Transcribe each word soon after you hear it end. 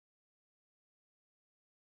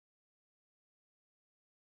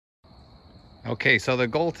Okay, so the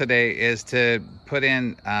goal today is to put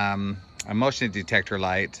in a motion detector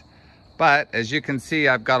light, but as you can see,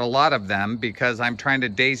 I've got a lot of them because I'm trying to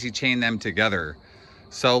daisy chain them together.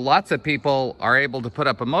 So lots of people are able to put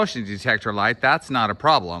up a motion detector light, that's not a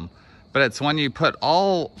problem, but it's when you put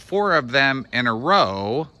all 4 of them in a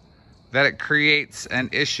row that it creates an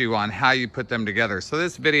issue on how you put them together. So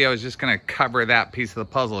this video is just gonna cover that piece of the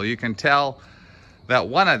puzzle. You can tell that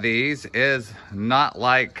one of these is not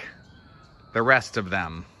like the rest of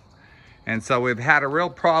them. And so we've had a real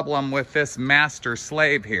problem with this master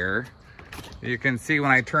slave here. You can see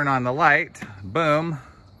when I turn on the light, boom,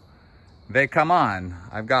 they come on.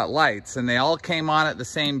 I've got lights and they all came on at the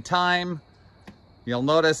same time. You'll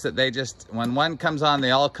notice that when one comes on,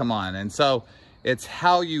 they all come on. And so it's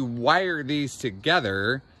how you wire these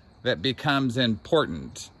together that becomes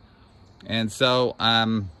important. And so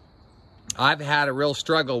I've had a real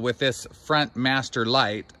struggle with this front master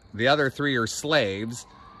light. The other 3 are slaves,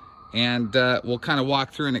 and we'll kind of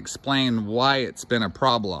walk through and explain why it's been a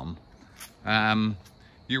problem.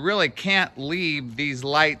 You really can't leave these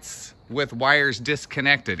lights with wires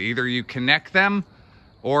disconnected. Either you connect them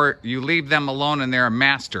or you leave them alone and they're a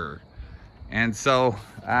master. And so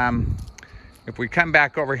if we come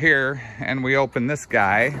back over here and we open this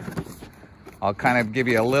guy, I'll kind of give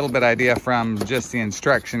you a little bit idea from just the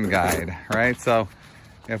instruction guide, right? So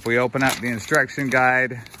if we open up the instruction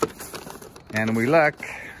guide and we look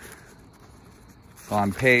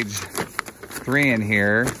on page 3 in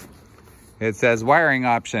here, it says wiring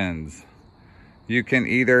options. You can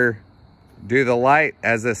either do the light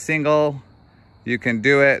as a single, you can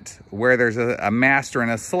do it where there's a master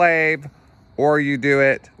and a slave, or you do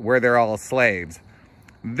it where they're all slaves.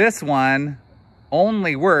 This one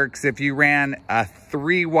only works if you ran a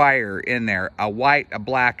 3-wire in there, a white, a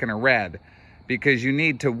black, and a red, because you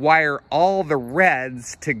need to wire all the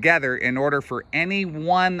reds together in order for any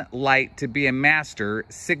one light to be a master,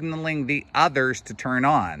 signaling the others to turn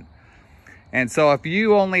on. And so if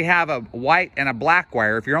you only have a white and a black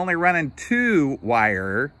wire, if you're only running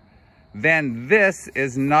 2-wire, then this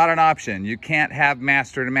is not an option. You can't have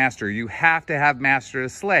master to master. You have to have master to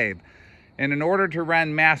slave. And in order to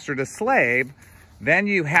run master to slave, then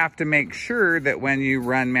you have to make sure that when you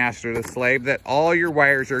run master to slave that all your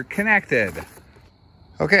wires are connected.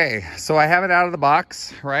 Okay, so I have it out of the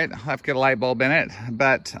box, right? I'll have to get a light bulb in it,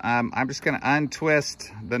 but I'm just gonna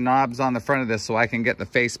untwist the knobs on the front of this so I can get the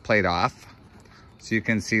faceplate off so you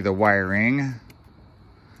can see the wiring.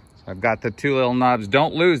 So I've got the 2 little knobs.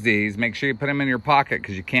 Don't lose these. Make sure you put them in your pocket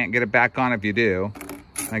because you can't get it back on if you do.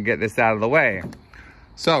 I get this out of the way.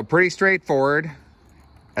 So pretty straightforward,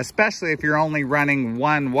 especially if you're only running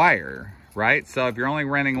 1 wire, right? So if you're only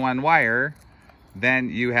running 1 wire,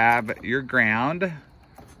 then you have your ground,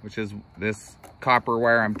 which is this copper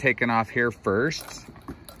wire I'm taking off here first.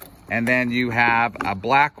 And then you have a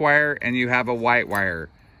black wire and you have a white wire.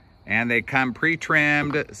 And they come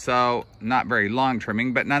pre-trimmed, so not very long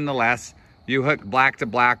trimming, but nonetheless, you hook black to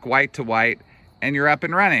black, white to white, and you're up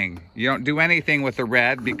and running. You don't do anything with the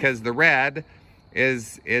red because the red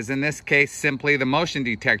is in this case simply the motion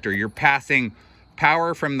detector. You're passing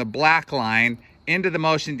power from the black line into the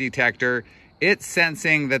motion detector. It's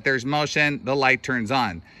sensing that there's motion, the light turns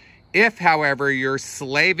on. If, however, you're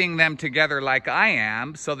slaving them together like I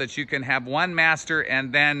am, so that you can have 1 master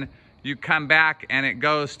and then you come back and it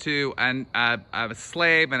goes to a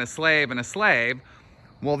slave and a slave and a slave,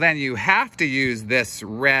 well then you have to use this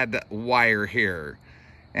red wire here.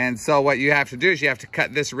 And so what you have to do is you have to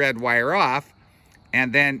cut this red wire off,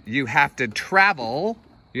 and then you have to travel.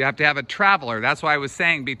 You have to have a traveler. That's why I was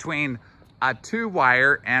saying between a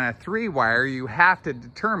 2-wire and a 3-wire, you have to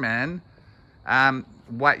determine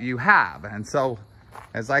what you have. And so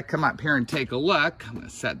as I come up here and take a look, I'm gonna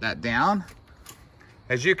set that down.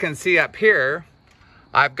 As you can see up here,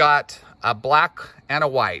 I've got a black and a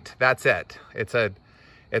white. That's it. It's a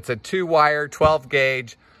 2-wire, 12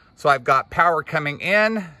 gauge. So I've got power coming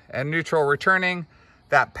in and neutral returning.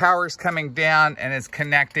 That power's coming down and is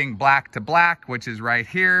connecting black to black, which is right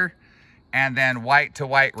here. And then white to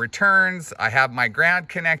white returns. I have my ground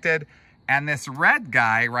connected. And this red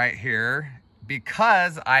guy right here,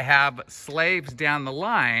 because I have slaves down the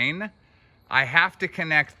line, I have to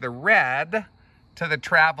connect the red to the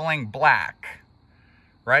traveling black,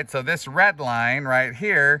 right? So this red line right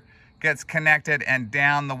here gets connected and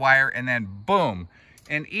down the wire, and then boom.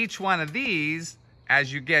 In each one of these,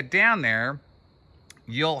 as you get down there,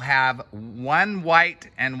 you'll have 1 white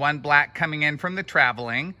and 1 black coming in from the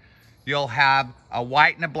traveling. You'll have a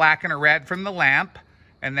white and a black and a red from the lamp,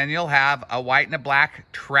 and then you'll have a white and a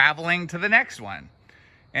black traveling to the next one.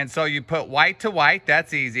 And so you put white to white,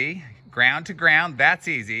 that's easy. ground to ground, that's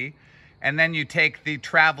easy. And then you take the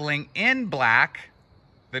traveling in black,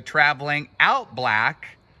 the traveling out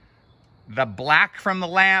black, the black from the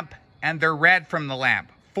lamp, and the red from the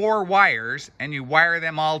lamp. 4 wires, and you wire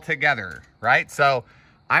them all together, right? So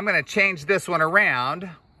I'm gonna change this one around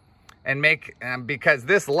and make, because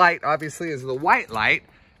this light obviously is the white light,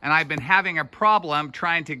 and I've been having a problem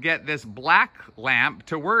trying to get this black lamp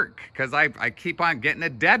to work because I keep on getting a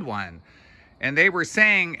dead one. And they were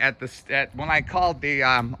saying when I called the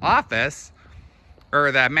office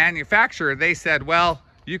or the manufacturer, they said, well,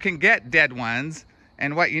 you can get dead ones,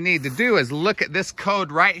 and what you need to do is look at this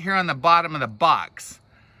code right here on the bottom of the box.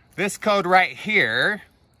 This code right here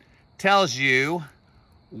tells you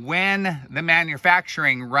when the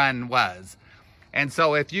manufacturing run was. And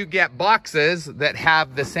so if you get boxes that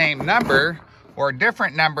have the same number or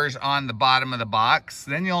different numbers on the bottom of the box,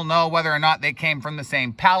 then you'll know whether or not they came from the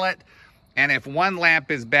same pallet. And if one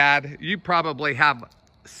lamp is bad, you probably have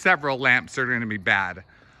several lamps that are gonna be bad.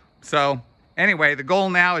 So anyway, the goal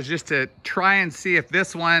now is just to try and see if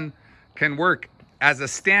this one can work as a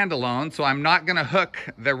standalone. So I'm not gonna hook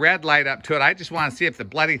the red light up to it. I just wanna see if the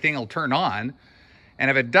bloody thing will turn on. And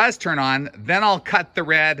if it does turn on, then I'll cut the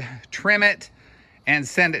red, trim it, and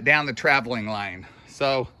send it down the traveling line.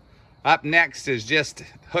 So up next is just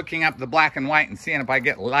hooking up the black and white and seeing if I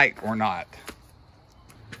get light or not.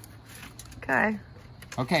 Okay.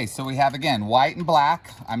 Okay, so we have, again, white and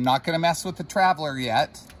black. I'm not gonna mess with the traveler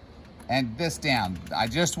yet. And this down. I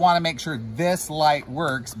just wanna make sure this light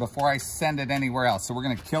works before I send it anywhere else. So we're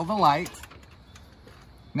gonna kill the light.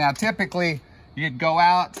 Now, typically, you'd go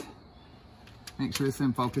out, make sure it's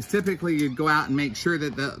in focus. Typically, you'd go out and make sure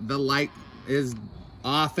that the light is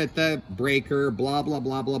off at the breaker, blah, blah,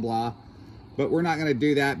 blah, blah, blah. But we're not gonna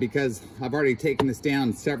do that because I've already taken this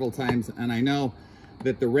down several times, and I know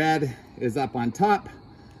that the red is up on top,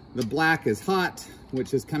 the black is hot,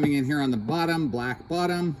 which is coming in here on the bottom, black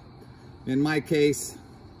bottom, in my case.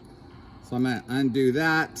 So I'm gonna undo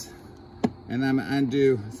that, and I'm gonna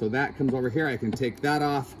undo, so that comes over here, I can take that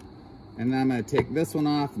off, and then I'm gonna take this one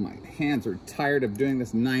off. My hands are tired of doing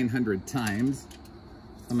this 900 times.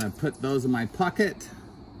 I'm gonna put those in my pocket,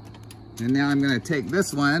 and now I'm gonna take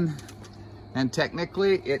this one, and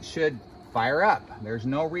technically it should fire up. There's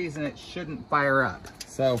no reason it shouldn't fire up.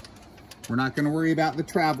 So we're not gonna worry about the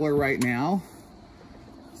traveler right now.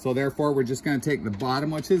 So therefore, we're just gonna take the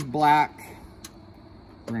bottom, which is black.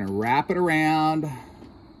 We're gonna wrap it around,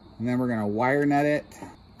 and then we're gonna wire nut it.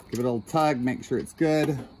 Give it a little tug, make sure it's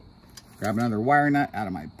good. Grab another wire nut out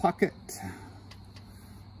of my pocket.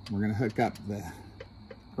 We're gonna hook up the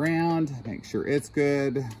ground, make sure it's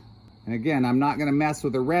good. And again, I'm not gonna mess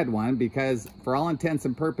with the red one because for all intents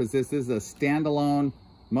and purposes, this is a standalone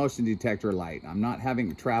motion detector light. I'm not having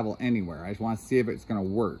to travel anywhere. I just wanna see if it's gonna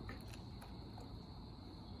work.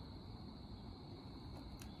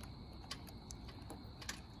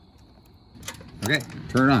 Okay,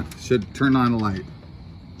 turn it on. Should turn on the light.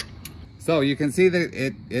 So you can see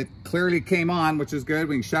that it clearly came on, which is good.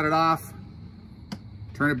 We can shut it off,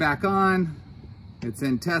 turn it back on. It's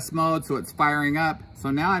in test mode, so it's firing up.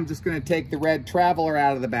 So now I'm just gonna take the red traveler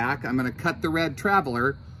out of the back. I'm gonna cut the red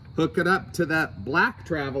traveler, hook it up to the black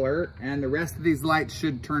traveler, and the rest of these lights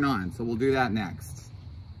should turn on. So we'll do that next.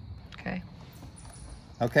 Okay.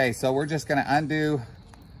 Okay, so we're just gonna undo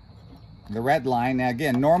the red line. Now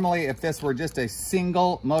again, normally if this were just a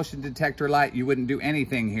single motion detector light, you wouldn't do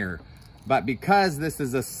anything here. But because this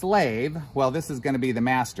is a slave, well, this is gonna be the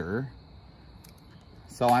master.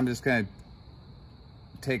 So I'm just gonna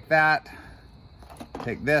take that,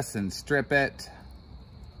 take this and strip it.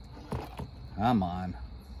 Come on.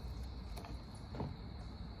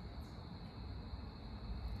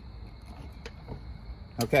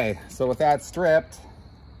 Okay, so with that stripped,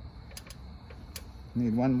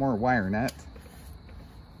 need one more wire nut.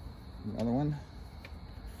 The other one.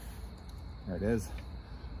 There it is.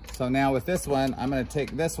 So now with this one, I'm gonna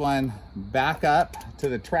take this one back up to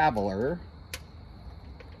the traveler,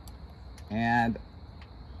 and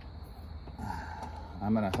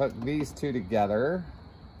I'm gonna hook these two together.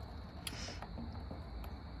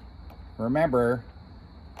 Remember,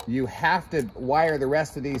 you have to wire the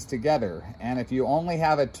rest of these together. And if you only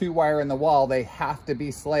have a 2-wire in the wall, they have to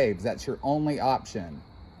be slaves. That's your only option.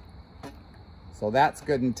 So that's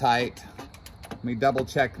good and tight. Let me double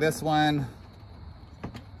check this one.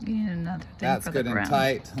 You need another thing. That's for good the and ground.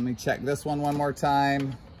 tight. Let me check this one more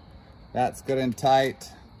time. That's good and tight.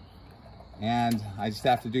 And I just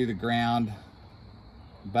have to do the ground.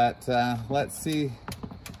 But let's see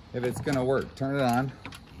if it's gonna work. Turn it on.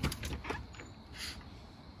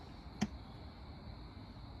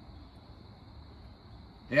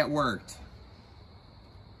 It worked.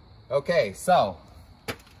 Okay, so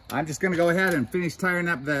I'm just gonna go ahead and finish tiring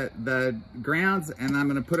up the grounds, and I'm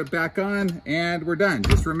gonna put it back on, and we're done.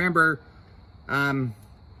 Just remember,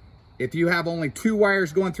 if you have only 2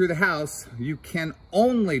 wires going through the house, you can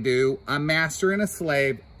only do a master and a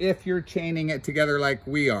slave if you're chaining it together like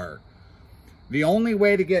we are. The only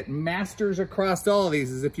way to get masters across all of these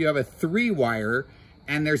is if you have a 3-wire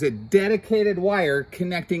and there's a dedicated wire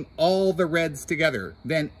connecting all the reds together.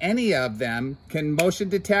 Then any of them can motion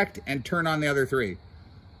detect and turn on the other 3.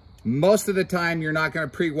 Most of the time, you're not going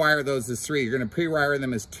to pre-wire those as 3. You're going to pre-wire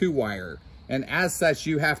them as 2-wire. And as such,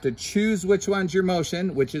 you have to choose which one's your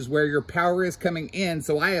motion, which is where your power is coming in.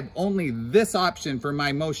 So I have only this option for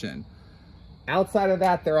my motion. Outside of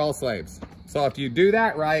that, they're all slaves. So if you do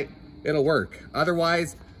that right, it'll work.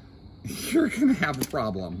 Otherwise, you're going to have a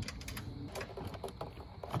problem.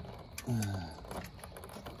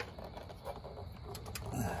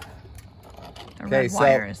 The red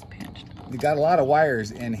wire is pinched. You got a lot of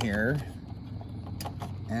wires in here,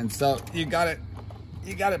 and so you got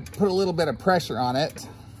to put a little bit of pressure on it.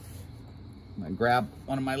 I'm gonna grab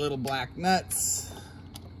one of my little black nuts,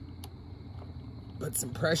 put some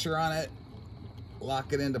pressure on it,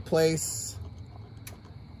 lock it into place.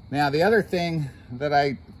 Now the other thing that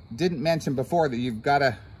I didn't mention before that you've got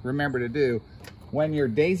to remember to do when you're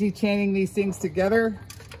daisy chaining these things together,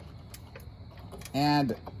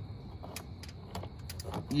 and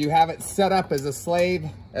you have it set up as a slave,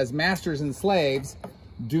 as masters and slaves,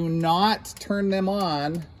 do not turn them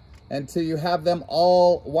on until you have them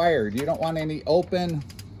all wired. You don't want any open,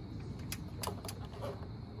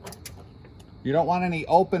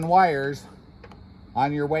 wires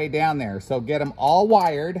on your way down there. So get them all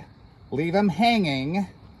wired, leave them hanging,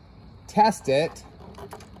 test it,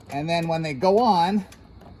 and then when they go on,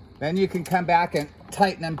 then you can come back and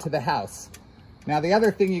tighten them to the house. Now, the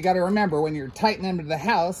other thing you got to remember when you're tightening them to the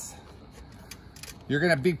house, you're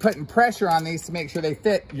going to be putting pressure on these to make sure they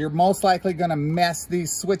fit. You're most likely going to mess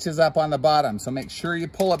these switches up on the bottom. So make sure you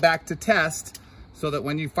pull it back to test so that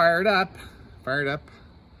when you fire it up,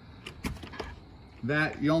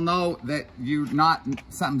 that you'll know that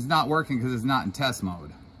something's not working because it's not in test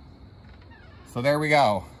mode. So there we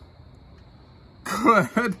go.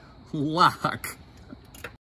 Good luck.